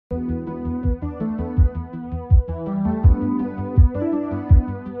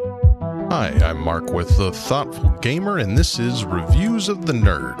Hi, I'm Mark with The Thoughtful Gamer, and this is Reviews of the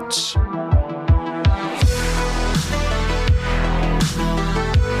Nerds.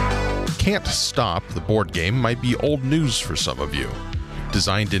 Can't Stop, the board game, might be old news for some of you.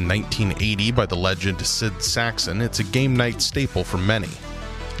 Designed in 1980 by the legend Sid Sackson, it's a game night staple for many.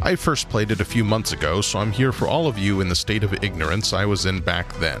 I first played it a few months ago, so I'm here for all of you in the state of ignorance I was in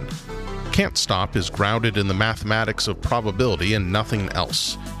back then. Can't Stop is grounded in the mathematics of probability and nothing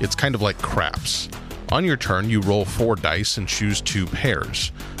else. It's kind of like craps. On your turn, you roll 4 dice and choose 2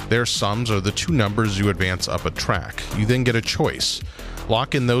 pairs. Their sums are the 2 numbers you advance up a track. You then get a choice.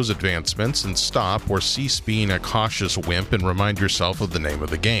 Lock in those advancements and stop or cease being a cautious wimp and remind yourself of the name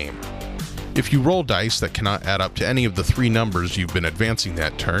of the game. If you roll dice that cannot add up to any of the 3 numbers you've been advancing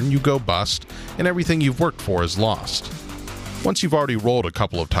that turn, you go bust, and everything you've worked for is lost. Once you've already rolled a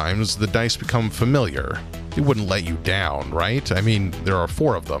couple of times, the dice become familiar. They wouldn't let you down, right? I mean, there are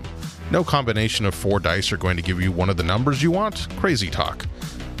 4 of them. No combination of 4 dice are going to give you one of the numbers you want? Crazy talk.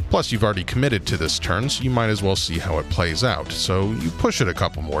 Plus, you've already committed to this turn, so you might as well see how it plays out, so you push it a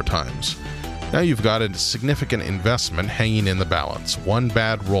couple more times. Now you've got a significant investment hanging in the balance. One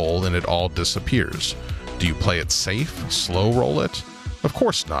bad roll and it all disappears. Do you play it safe? Slow roll it? Of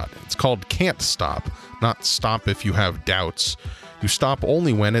course not. It's called Can't Stop, not stop if you have doubts. You stop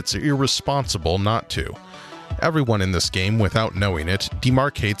only when it's irresponsible not to. Everyone in this game, without knowing it,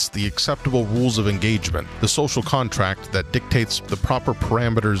 demarcates the acceptable rules of engagement, the social contract that dictates the proper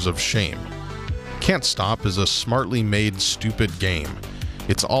parameters of shame. Can't Stop is a smartly made, stupid game.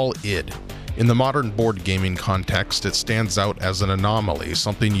 It's all id. In the modern board gaming context, it stands out as an anomaly,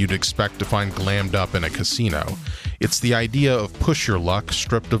 something you'd expect to find glammed up in a casino. It's the idea of push your luck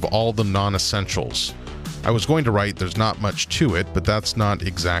stripped of all the non-essentials. I was going to write there's not much to it, but that's not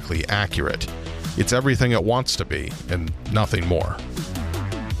exactly accurate. It's everything it wants to be, and nothing more.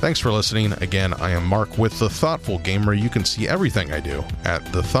 Thanks for listening. Again, I am Mark with The Thoughtful Gamer. You can see everything I do at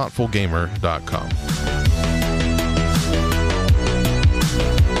thethoughtfulgamer.com.